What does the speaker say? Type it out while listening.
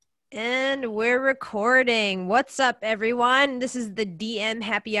And we're recording. What's up, everyone? This is the DM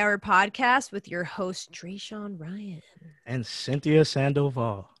Happy Hour podcast with your host, Drayshawn Ryan. And Cynthia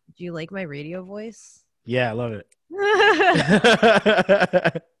Sandoval. Do you like my radio voice? Yeah, I love it.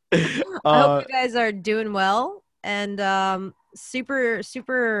 I hope you guys are doing well. And I'm super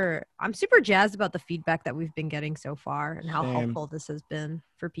jazzed about the feedback that we've been getting so far and how helpful this has been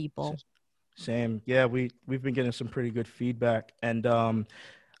for people. Same. Yeah, we've been getting some pretty good feedback. And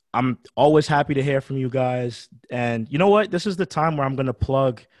I'm always happy to hear from you guys. And you know what? This is the time where I'm going to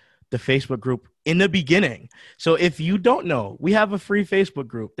plug the Facebook group in the beginning. So if you don't know, we have a free Facebook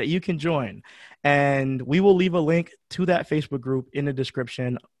group that you can join. And we will leave a link to that Facebook group in the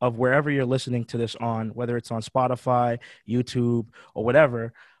description of wherever you're listening to this on, whether it's on Spotify, YouTube, or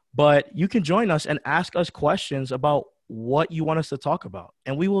whatever. But you can join us and ask us questions about what you want us to talk about.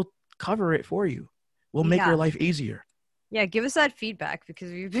 And we will cover it for you. We'll make your life easier. Yeah, give us that feedback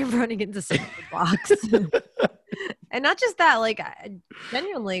because we've been running into some roadblocks. And not just that, like,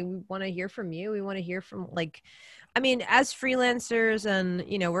 genuinely, we want to hear from you. We want to hear from, like, I mean, as freelancers and,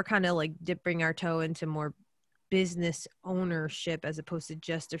 you know, we're kind of like dipping our toe into more business ownership as opposed to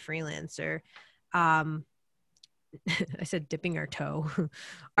just a freelancer. I said dipping our toe,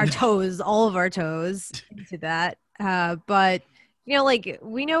 our toes, all of our toes into that. But you know, like,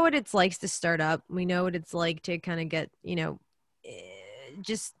 we know what it's like to start up. We know what it's like to kind of get, you know,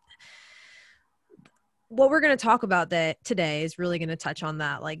 just what we're going to talk about today is really going to touch on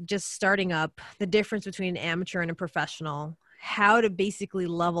that. Like, just starting up, the difference between an amateur and a professional, how to basically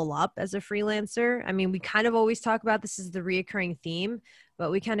level up as a freelancer. I mean, we kind of always talk about this is the reoccurring theme,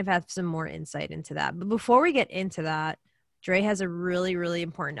 but we kind of have some more insight into that. But before we get into that, Dre has a really, really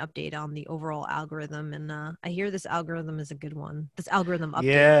important update on the overall algorithm. And I hear this algorithm is a good one. This algorithm update.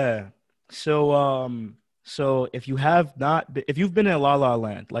 Yeah. So if you have not, if you've been in La La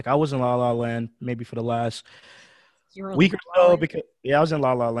Land, like I was in La La Land, maybe for the last week or so, because I was in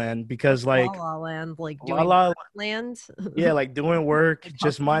La La Land because like La La Land, like doing La La land. Yeah, like doing work, like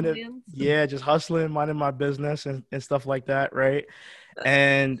just just hustling, minding my business and stuff like that, right?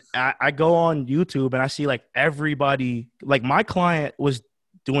 And I go on YouTube and I see like everybody, like my client was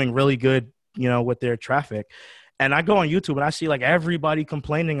doing really good, you know, with their traffic. And I go on YouTube and I see like everybody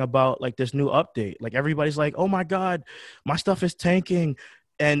complaining about like this new update. Like everybody's like, oh my God, my stuff is tanking.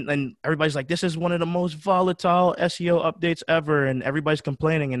 And everybody's like, this is one of the most volatile SEO updates ever. And everybody's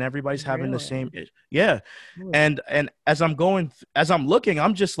complaining and everybody's having the same. Yeah. And as I'm looking,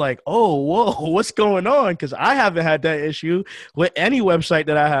 I'm just like, oh, whoa, what's going on? Because I haven't had that issue with any website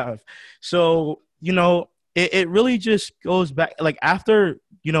that I have. So, you know, it really just goes back, like after,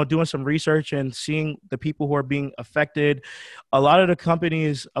 you know, doing some research and seeing the people who are being affected, a lot of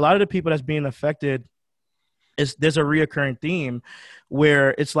the people that's being affected, there's a reoccurring theme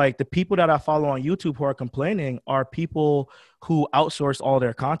where it's like the people that I follow on YouTube who are complaining are people who outsource all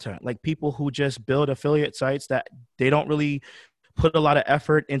their content, like people who just build affiliate sites that they don't really put a lot of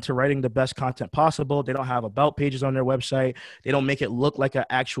effort into writing the best content possible. They don't have about pages on their website. They don't make it look like an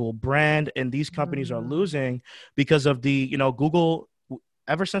actual brand. And these companies are losing because of the, you know, Google,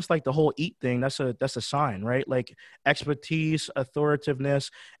 ever since like the whole EAT thing, that's a sign, right? Like expertise,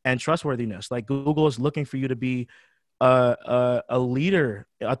 authoritativeness, and trustworthiness. Like Google is looking for you to be a leader,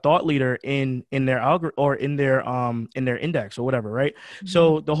 a thought leader in their algorithm or in their index or whatever, right? Mm-hmm.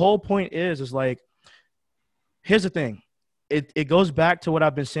 So the whole point is like, here's the thing. It goes back to what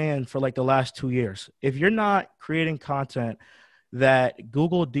I've been saying for like the last 2 years. If you're not creating content that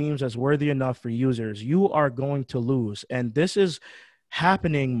Google deems as worthy enough for users, you are going to lose. And this is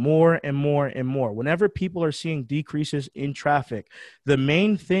happening more and more and more. Whenever people are seeing decreases in traffic, the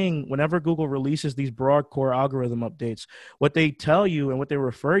main thing, whenever Google releases these broad core algorithm updates, what they tell you and what they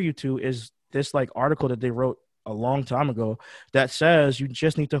refer you to is this like article that they wrote a long time ago that says you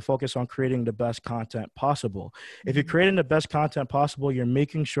just need to focus on creating the best content possible. If you're creating the best content possible, you're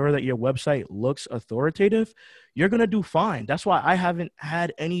making sure that your website looks authoritative, you're going to do fine. That's why I haven't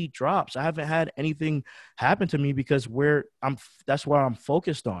had any drops. I haven't had anything happen to me because that's where I'm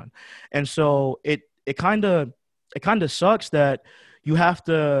focused on. And so it kind of sucks that you have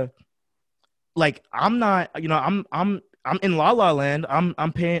to, like, I'm not, you know, I'm in La La Land.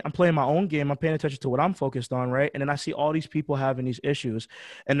 I'm playing my own game. I'm paying attention to what I'm focused on, right? And then I see all these people having these issues.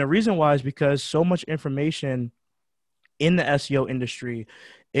 And the reason why is because so much information in the SEO industry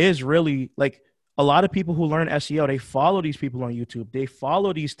is really like a lot of people who learn SEO, they follow these people on YouTube. They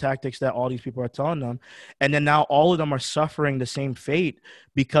follow these tactics that all these people are telling them. And then now all of them are suffering the same fate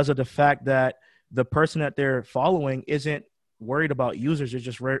because of the fact that the person that they're following isn't worried about users. They're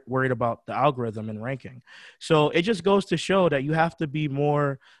just worried about the algorithm and ranking. So it just goes to show that you have to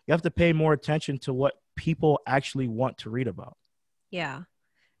pay more attention to what people actually want to read about. Yeah.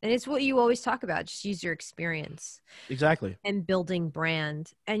 And it's what you always talk about, just user experience Exactly. and building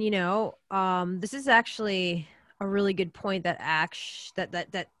brand. And, this is actually a really good point that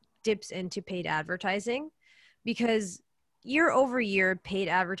that dips into paid advertising, because year over year, paid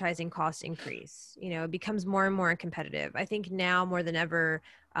advertising costs increase. It becomes more and more competitive. I think now more than ever,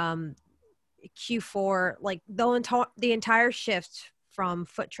 Q4, like the entire shift from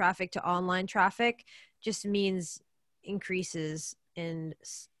foot traffic to online traffic just means increases in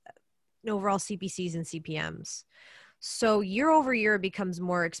overall CPCs and CPMs. So year over year it becomes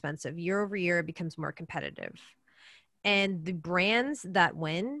more expensive. Year over year it becomes more competitive. And the brands that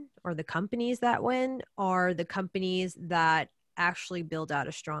win, or the companies that win, are the companies that actually build out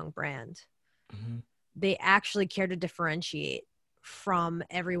a strong brand. Mm-hmm. They actually care to differentiate from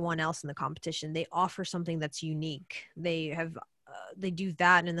everyone else in the competition. They offer something that's unique. They do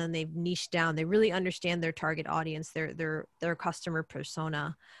that, and then they've niched down. They really understand their target audience, their customer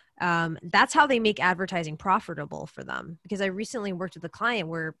persona. That's how they make advertising profitable for them. Because I recently worked with a client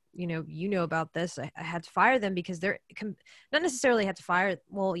where, about this, I had to fire them because they're not necessarily had to fire.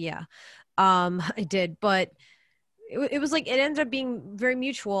 Well, yeah, I did, but it was like, it ended up being very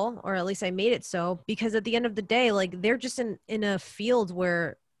mutual, or at least I made it so, because at the end of the day, like, they're just in a field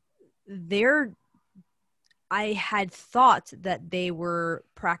where I had thought that they were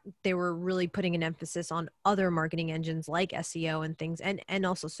really putting an emphasis on other marketing engines like SEO and things, and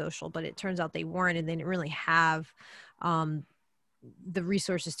also social, but it turns out they weren't, and they didn't really have the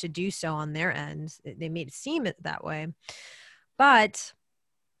resources to do so on their end. They made it seem that way. But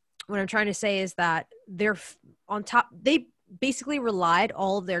what I'm trying to say is that they're on top. They basically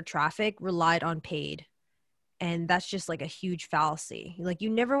all of their traffic relied on paid. And that's just like a huge fallacy. Like,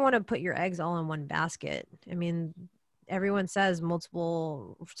 you never want to put your eggs all in one basket. I mean, everyone says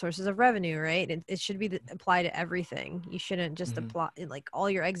multiple sources of revenue, right? It should be applied to everything. You shouldn't just apply like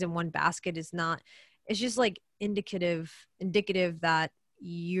all your eggs in one basket. It's just like indicative that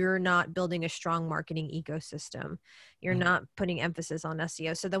you're not building a strong marketing ecosystem. You're not putting emphasis on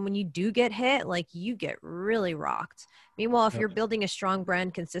SEO. So then when you do get hit, like, you get really rocked. Meanwhile, if you're building a strong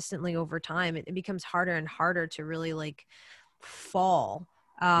brand consistently over time, it becomes harder and harder to really like fall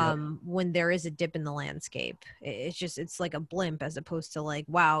when there is a dip in the landscape. It's like a blimp, as opposed to like,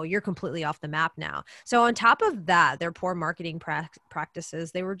 wow, you're completely off the map now. So on top of that, their poor marketing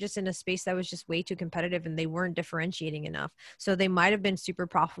practices, they were just in a space that was just way too competitive, and they weren't differentiating enough. So they might have been super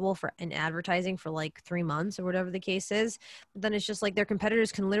profitable in advertising for like 3 months or whatever the case is. But then it's just like their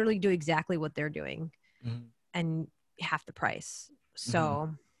competitors can literally do exactly what they're doing and half the price.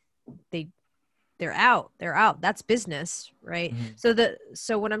 So they're out. That's business, right?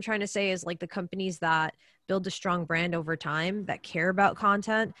 So what I'm trying to say is, like, the companies that build a strong brand over time, that care about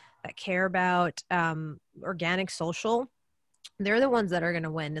content, that care about organic social, they're the ones that are going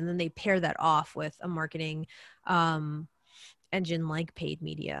to win. And then they pair that off with a marketing engine like paid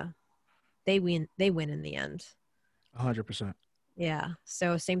media. They win in the end. 100%. Yeah.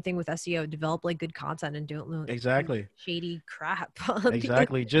 So same thing with SEO. Develop like good content and don't Exactly. shady crap.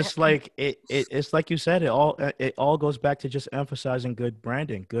 Exactly. Just like it's like you said, it all goes back to just emphasizing good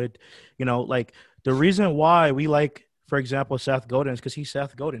branding. Good, like, the reason why we like, for example, Seth Godin is because he's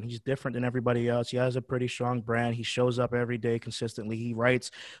Seth Godin. He's different than everybody else. He has a pretty strong brand. He shows up every day consistently. He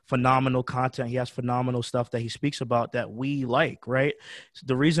writes phenomenal content. He has phenomenal stuff that he speaks about that we like, right? So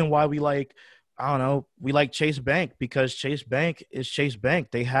the reason why we like, I don't know, we like Chase Bank, because Chase Bank is Chase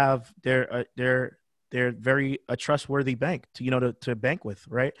Bank. They have they're very a trustworthy bank to bank with,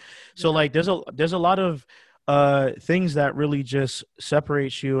 right? So like there's a lot of things that really just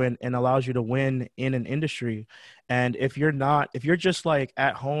separates you and allows you to win in an industry. And if you're just like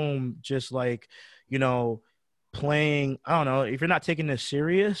at home, just like, playing, I don't know, if you're not taking this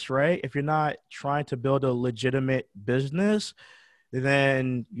serious, right? If you're not trying to build a legitimate business,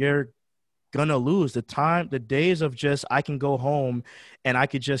 then you're gonna lose the days of just, I can go home and I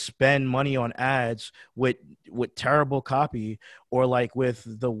could just spend money on ads with terrible copy, or like with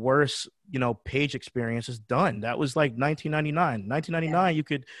the worst page experience, is done. That was like 1999. You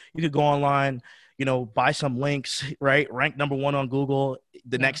could go online, buy some links, right, rank number 1 on Google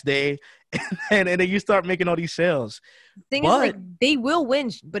the next day, and then you start making all these sales. Thing is, like, they will win,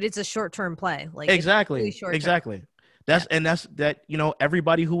 but it's a short-term play. Like, exactly, it's really exactly. That's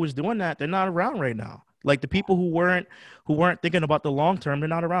everybody who was doing that, they're not around right now. Like, the people who weren't thinking about the long term, they're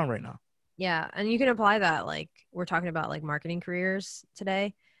not around right now. Yeah. And you can apply that, like, we're talking about like marketing careers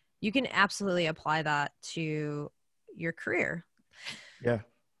today. You can absolutely apply that to your career. Yeah.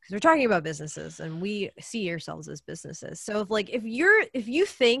 Because we're talking about businesses and we see ourselves as businesses. So if you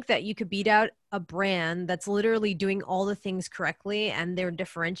think that you could beat out a brand that's literally doing all the things correctly and they're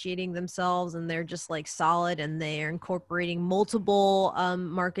differentiating themselves and they're just like solid and they're incorporating multiple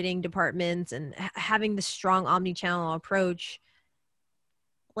marketing departments and having the strong omni-channel approach,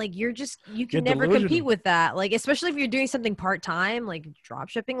 like you You're can never compete delusional. with that. Like, especially if you're doing something part-time, like drop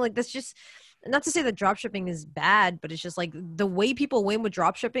shipping, like that's just, not to say that drop shipping is bad, but it's just like the way people win with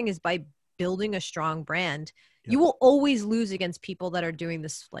drop shipping is by building a strong brand. Yep. You will always lose against people that are doing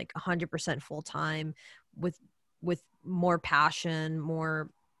this like 100% full time with more passion, more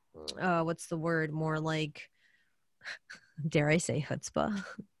what's the word? More like, dare I say chutzpah?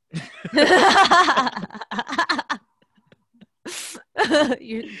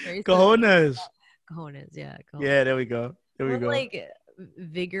 Cojones. Cojones, yeah. Cojones. Yeah, there we go. There we Or go. like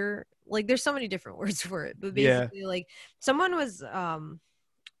vigor, like there's so many different words for it, but Yeah. basically like someone was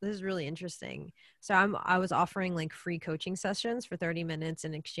this is really interesting. So I was offering like free coaching sessions for 30 minutes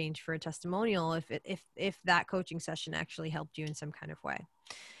in exchange for a testimonial if that coaching session actually helped you in some kind of way.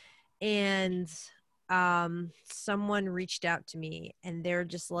 And someone reached out to me and they're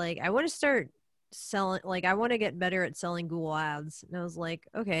just like, I want to start selling, like I want to get better at selling Google ads. And I was like,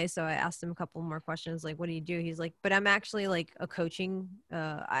 okay. So I asked him a couple more questions, like, what do you do? He's like, but I'm actually like a coaching,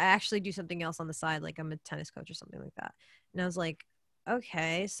 I actually do something else on the side, like I'm a tennis coach or something like that. And I was like,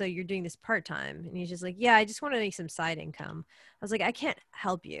 okay, so you're doing this part-time? And he's just like, yeah, I just want to make some side income. I was like, I can't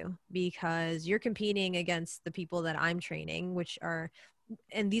help you because you're competing against the people that I'm training, which are,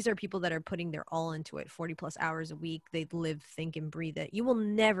 and these are people that are putting their all into it, 40 plus hours a week. They live, think, and breathe it. You will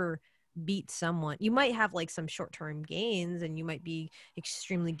never beat someone. You might have like some short-term gains and you might be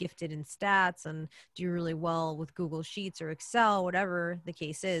extremely gifted in stats and do really well with Google Sheets or Excel, whatever the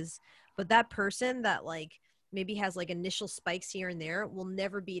case is. But that person that like maybe has like initial spikes here and there will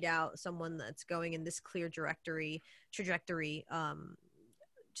never beat out someone that's going in this clear trajectory, just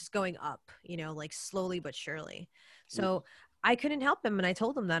going up, you know, like slowly but surely. So I couldn't help him. And I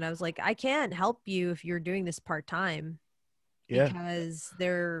told him that I was like, I can't help you if you're doing this part-time Yeah. because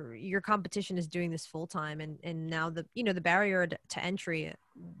your competition is doing this full time. And now the barrier to entry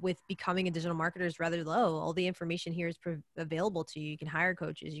with becoming a digital marketer is rather low. All the information here is available to you. You can hire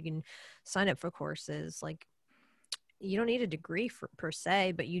coaches, you can sign up for courses. Like you don't need a degree per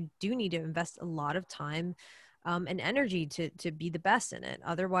se, but you do need to invest a lot of time and energy to be the best in it.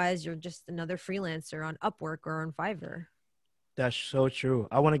 Otherwise you're just another freelancer on Upwork or on Fiverr. That's so true.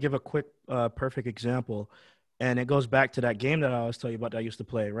 I want to give a quick, perfect example, and it goes back to that game that I was telling you about that I used to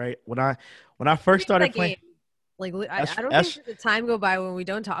play. Right when I What first is that started playing, game? Like S, I don't S, think there's a time go by when we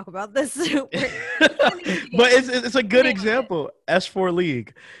don't talk about this. but it's a good example. S4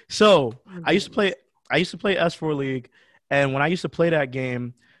 League. So I used to play S4 League, and when I used to play that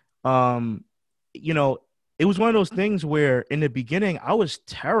game, um, you know, it was one of those things where in the beginning I was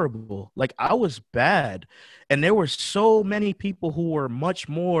terrible, like I was bad, and there were so many people who were much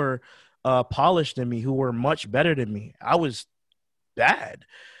more polished than me, who were much better than me. I was bad,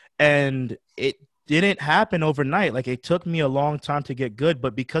 and it didn't happen overnight. Like it took me a long time to get good,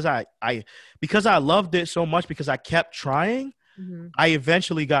 but because I loved it so much, because I kept trying, Mm-hmm. I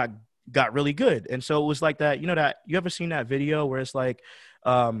eventually got really good. And so it was like that, that you ever seen that video where it's like,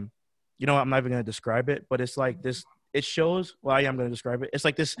 I'm not even going to describe it, but it's like this, it shows, well, I am going to describe it. It's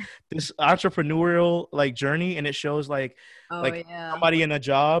like this entrepreneurial like journey. And it shows like Yeah. somebody in a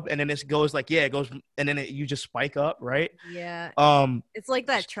job, and then it goes like, yeah, it goes. And then you just spike up. Right. Yeah. Um, It's like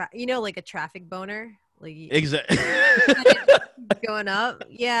that like a traffic boner. Like exactly. going up.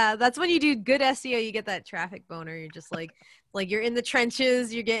 Yeah, that's when you do good SEO, you get that traffic boner. You're just like you're in the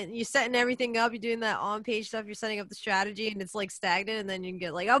trenches, you're setting everything up, you're doing that on page stuff, you're setting up the strategy, and it's like stagnant, and then you can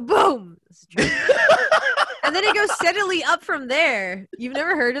get like, oh boom. And then it goes steadily up from there. You've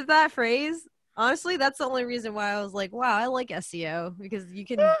never heard of that phrase? Honestly, that's the only reason why I was like, wow, I like SEO, because you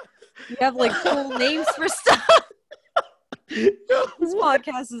have like cool names for stuff. This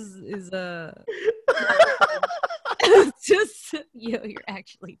podcast is just you're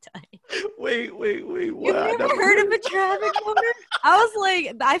actually dying. Wait. You've never heard of a traffic boner? I was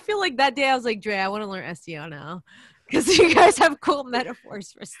like, I feel like that day I was like, Dre, I want to learn SEO now, because you guys have cool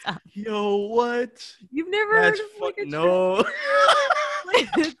metaphors for stuff. Yo, what? You've never heard of like a no.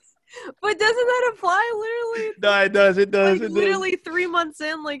 But doesn't that apply literally? No, it does. It does. Like it literally does. 3 months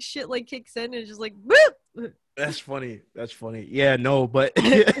in, like shit like kicks in and it's just like boop. That's funny. Yeah, no, but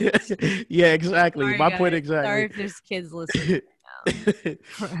yeah, exactly. Sorry, My guys. point exactly. Sorry if there's kids listening right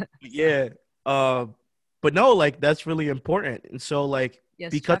now. Yeah. But no, like that's really important. And so like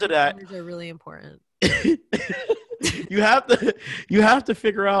Yes, because of that, are really important. you have to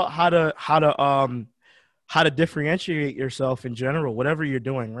figure out how to differentiate yourself in general, whatever you're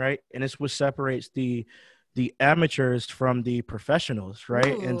doing, right? And it's what separates the amateurs from the professionals,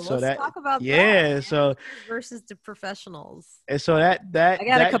 right? Ooh, And so let's that talk about that. yeah, so Amateurs versus the professionals. and so that that I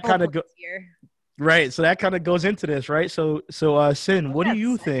got a that couple of kind of points here. right, so that kind of goes into this, right? Sin, Look what do at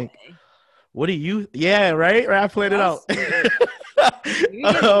you that think? segue. What do you yeah, right? I planned That it was out.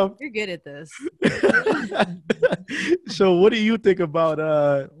 smooth. um, You're good at this. so what do you think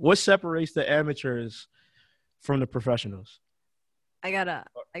about what separates the amateurs from the professionals? I got a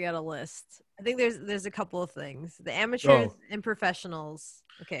I got a list. I think there's a couple of things. The amateurs Oh. and professionals.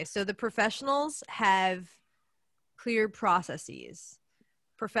 Okay, so the professionals have clear processes.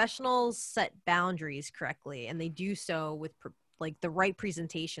 Professionals set boundaries correctly, and they do so with like the right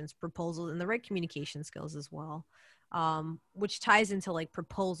presentations, proposals, and the right communication skills as well. Which ties into like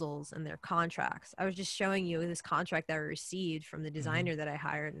proposals and their contracts. I was just showing you this contract that I received from the Mm-hmm. designer that I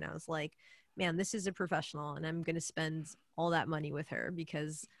hired, and I was like, man, this is a professional, and I'm going to spend all that money with her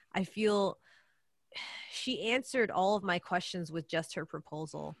because I feel she answered all of my questions with just her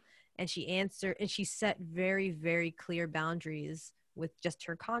proposal. And she set very, very clear boundaries with just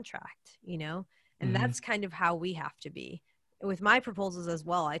her contract, you know? And Mm-hmm. that's kind of how we have to be with my proposals as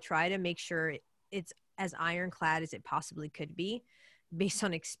well. I try to make sure it's as ironclad as it possibly could be based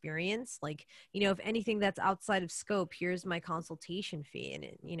on experience. Like, you know, if anything that's outside of scope, here's my consultation fee. And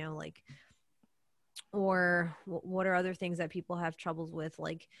it, you know, like, or what are other things that people have troubles with,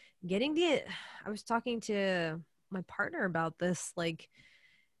 like getting the I was talking to my partner about this, like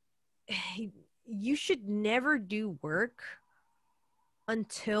you should never do work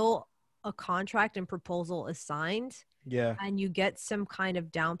until a contract and proposal is signed Yeah. and you get some kind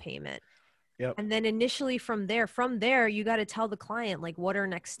of down payment. Yep. And then initially from there you got to tell the client like what are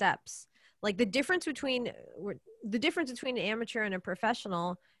next steps. Like the difference between an amateur and a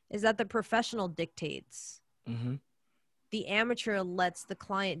professional is that the professional dictates. Mm-hmm. The amateur lets the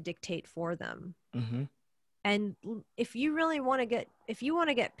client dictate for them. Mm-hmm. And if you really want to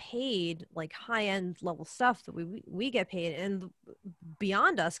get paid like high end level stuff that we get paid and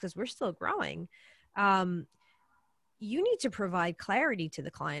beyond us because we're still growing, you need to provide clarity to the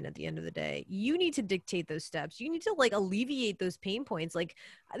client at the end of the day. You need to dictate those steps. You need to like alleviate those pain points. Like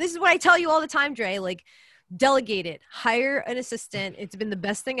this is what I tell you all the time, Dre, like delegate it, hire an assistant. It's been the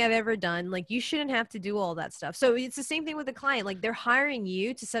best thing I've ever done. Like you shouldn't have to do all that stuff. So it's the same thing with the client. Like they're hiring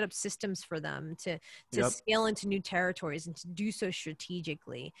you to set up systems for them to Yep. scale into new territories and to do so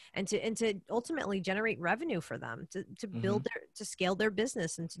strategically and to ultimately generate revenue for them to Mm-hmm. build to scale their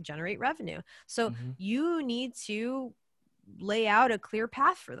business and to generate revenue. So Mm-hmm. you need to lay out a clear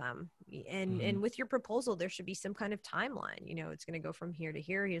path for them, Mm-hmm. and with your proposal there should be some kind of timeline. You know, it's going to go from here to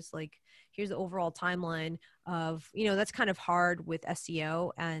here. Here's the overall timeline of, you know, that's kind of hard with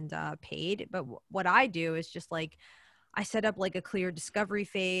SEO and paid, but what I do is just like I set up like a clear discovery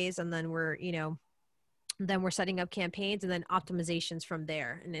phase, and then we're setting up campaigns and then optimizations from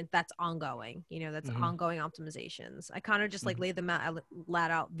there. And that's ongoing, you know, that's Mm-hmm. ongoing optimizations. I kind of just like Mm-hmm. lay them out,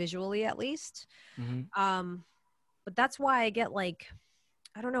 out visually at least. Mm-hmm. But that's why I get like,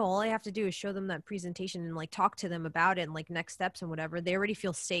 I don't know, all I have to do is show them that presentation and like talk to them about it and like next steps and whatever. They already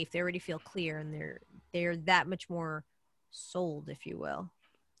feel safe. They already feel clear, and they're that much more sold, if you will.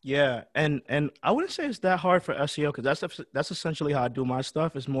 Yeah, and I wouldn't say it's that hard for SEO because that's essentially how I do my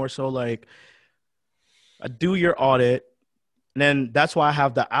stuff. It's more so like I do your audit, and then that's why I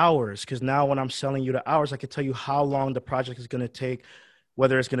have the hours, because now when I'm selling you the hours, I can tell you how long the project is going to take,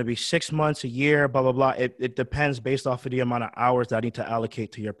 whether it's going to be 6 months, a year, blah, blah, blah. It depends based off of the amount of hours that I need to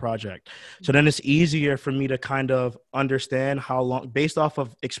allocate to your project. So then it's easier for me to kind of understand how long, based off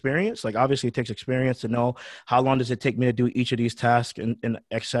of experience. Like obviously it takes experience to know how long does it take me to do each of these tasks and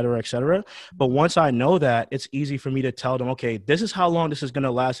et cetera, et cetera. But once I know that, it's easy for me to tell them, okay, this is how long this is going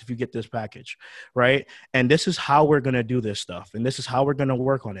to last if you get this package, right? And this is how we're going to do this stuff. And this is how we're going to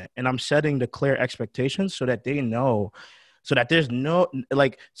work on it. And I'm setting the clear expectations so that they know, so that there's no,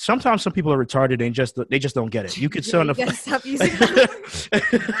 like, sometimes some people are retarded and they just don't get it. You could sit on You gotta stop using the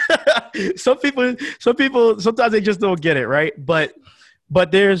some people sometimes they just don't get it, right? But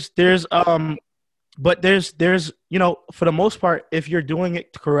there's you know, for the most part, if you're doing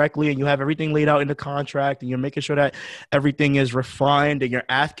it correctly and you have everything laid out in the contract and you're making sure that everything is refined and you're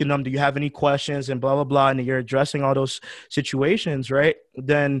asking them, do you have any questions and blah blah blah, and you're addressing all those situations, right?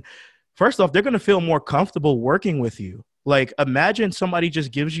 Then first off, they're going to feel more comfortable working with you. Like imagine somebody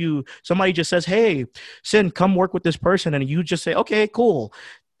just says, hey, Sin, come work with this person. And you just say, okay, cool.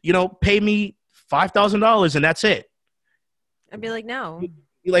 You know, pay me $5,000 and that's it. I'd be like, no.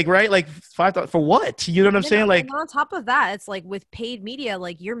 Like, right? Like 5,000 for what? You know what I'm saying? And Like, on top of that, it's like with paid media,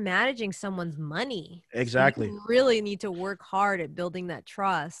 like you're managing someone's money. So exactly. you really need to work hard at building that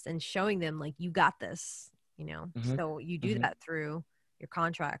trust and showing them like you got this, you know. Hmm. So you do Hmm. that through your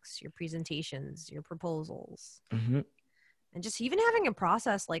contracts, your presentations, your proposals, Hmm. and just even having a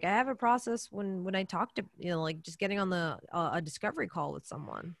process. Like I have a process when I talk to, you know, like just getting on the a discovery call with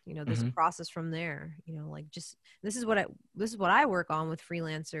someone, you know, there's a Hmm. process from there, you know, like just this is what I work on with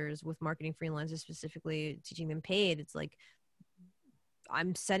freelancers, with marketing freelancers, specifically teaching them paid. It's like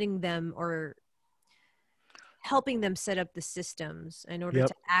I'm setting them or helping them set up the systems in order to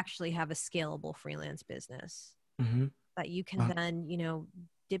Yep. actually have a scalable freelance business Hmm. that you can then, you know,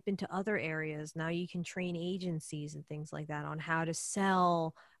 dip into other areas. Now you can train agencies and things like that on how to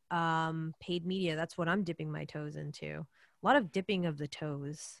sell paid media. That's what I'm dipping my toes into. A lot of dipping of the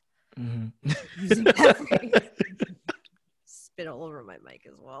toes. Hmm. Using that phrase. Spit all over my mic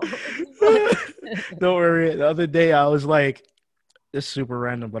as well. Don't worry. The other day I was like, it's super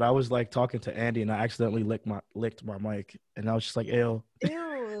random, but I was like talking to Andy and I accidentally licked my mic, and I was just like, "Ew."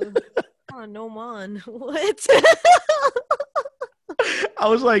 Ew. Oh, no man. What? I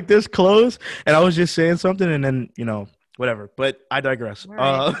was like this close, and I was just saying something, and then whatever. But I digress. All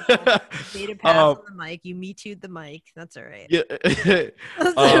right. Well, made a pass Uh, on the mic. You me too'd the mic. That's all right. yeah.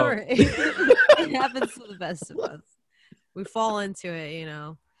 That's all uh, right. It happens to the best of us. We fall into it, you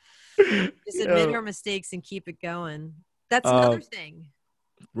know. Just admit yeah. our mistakes and keep it going. That's Uh, another thing.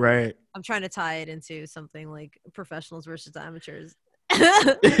 right. I'm trying to tie it into something like professionals versus amateurs.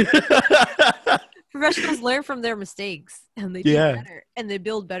 Professionals learn from their mistakes and they do Yeah. better and they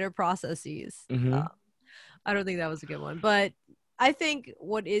build better processes. Hmm. I don't think that was a good one, but I think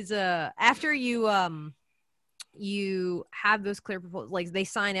what is after you have those clear proposals, like they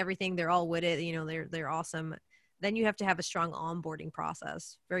sign everything, they're all with it, you know, they're awesome. Then you have to have a strong onboarding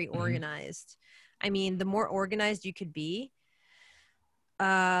process, very Hmm. organized. I mean, the more organized you could be,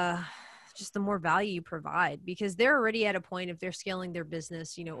 uh just the more value you provide, because they're already at a point, if they're scaling their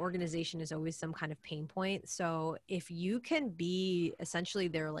business, you know, organization is always some kind of pain point. So if you can be essentially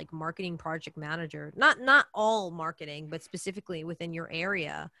their like marketing project manager, not all marketing, but specifically within your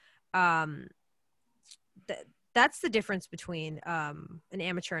area, um th- that's the difference between an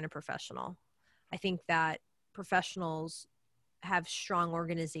amateur and a professional. I think that professionals have strong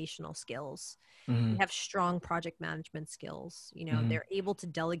organizational skills. They Hmm. have strong project management skills. You know, Hmm. they're able to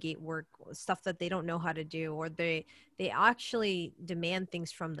delegate work, stuff that they don't know how to do, or they actually demand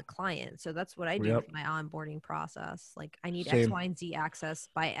things from the client. So that's what I do Yep. with my onboarding process. Like I need X, Same. Y, and Z access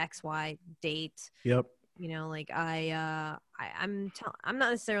by XY date. Yep. You know, like I'm not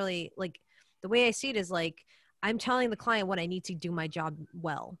necessarily like, the way I see it is like I'm telling the client what I need to do my job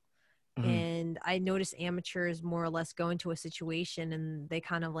well. Hmm. And I notice amateurs more or less go into a situation and they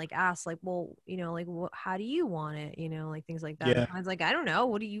kind of like ask like, well, you know, like how do you want it, you know, like things like that. And Yeah. the client's like, I don't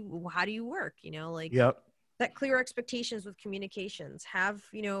know, how do you work, you know, like Yep. that. Clear expectations with communications. Have,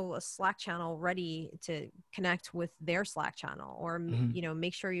 you know, a Slack channel ready to connect with their Slack channel, or Hmm. you know,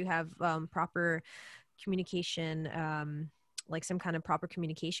 make sure you have proper communication, like some kind of proper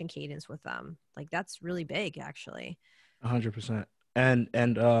communication cadence with them. Like that's really big actually. 100%. And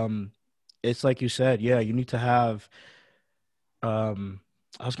it's like you said, yeah, you need to have um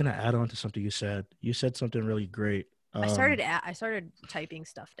I was gonna add on to something you said. You said something really great. I started typing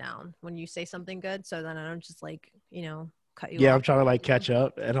stuff down when you say something good, so then I don't just like, you know, cut you Yeah, off. I'm trying to like catch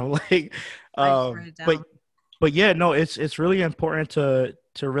up, and I'm like, I just write it but down. yeah, no, it's really important to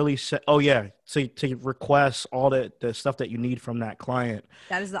really set. Oh yeah, to request all the stuff that you need from that client.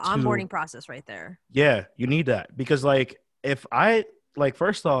 That is the To onboarding process right there. Yeah, you need that because like if I like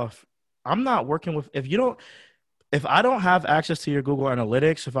first off, I'm not working with if I don't have access to your Google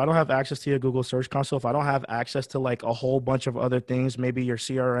Analytics, if I don't have access to your Google Search Console, if I don't have access to like a whole bunch of other things, maybe your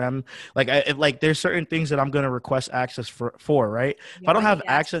CRM, like there's certain things that I'm going to request access for, right? If I Yo, don't I have need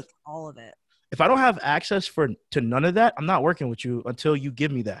access access, to all of it. if I don't have access for to none of that, I'm not working with you until you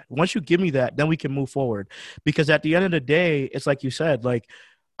give me that. Once you give me that, then we can move forward. Because at the end of the day, it's like you said, like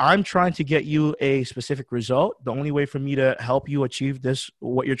I'm trying to get you a specific result. The only way for me to help you achieve this,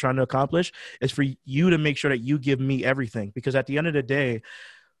 what you're trying to accomplish, is for you to make sure that you give me everything. Because at the end of the day,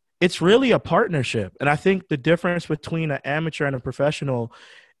 it's really a partnership. And I think the difference between an amateur and a professional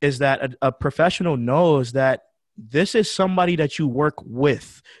is that a professional knows that this is somebody that you work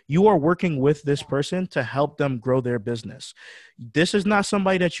with. You are working with this person to help them grow their business. This is not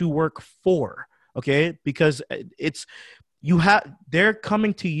somebody that you work for, okay? Because it's they're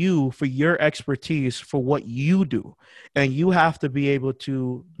coming to you for your expertise for what you do, and you have to be able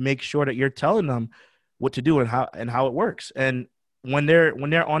to make sure that you're telling them what to do and how it works. And when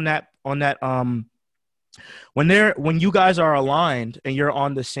they're when you guys are aligned and you're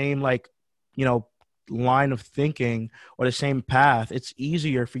on the same, like, you know, line of thinking or the same path, it's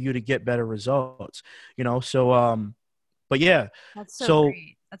easier for you to get better results, you know. So but yeah, That's so so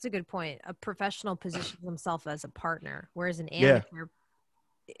great. That's a good point. A professional positions himself as a partner, whereas an yeah, amateur,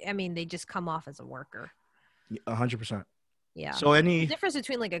 I mean, they just come off as a worker. 100%. Yeah. So What's the any difference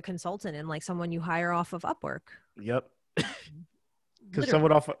between like a consultant and like someone you hire off of Upwork? Yep. Because Literally,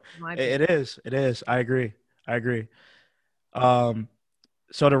 someone off, in my opinion. it is. I agree. Um,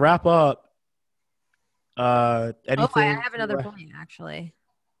 so to wrap up, Oh, I anything have another point actually.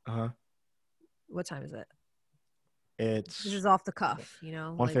 uh-huh. What time is it? This It's is off the cuff, you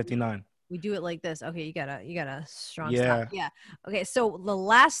know, like 159. we do it like this. Okay, you got a strong stop. Yeah. Yeah. Okay, so the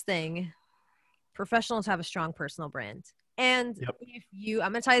last thing, professionals have a strong personal brand. And Yep. if you,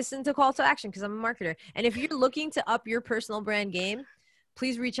 I'm gonna tie this into call to action because I'm a marketer. And if you're looking to up your personal brand game,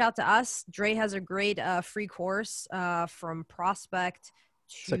 please reach out to us. Dre has a great free course from prospect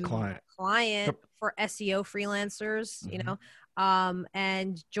It's a to client. client Yep. for SEO freelancers, you Mhm. know,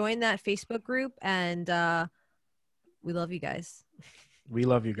 and join that Facebook group. And we love you guys. We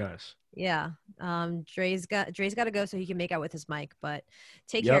love you guys. Yeah. Dre's got to go so he can make out with his mic, but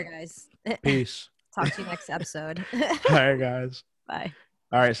take care, Yep. guys. Peace. Talk to you next episode. All right, guys. Bye.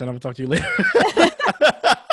 All right, so I'm gonna talk to you later.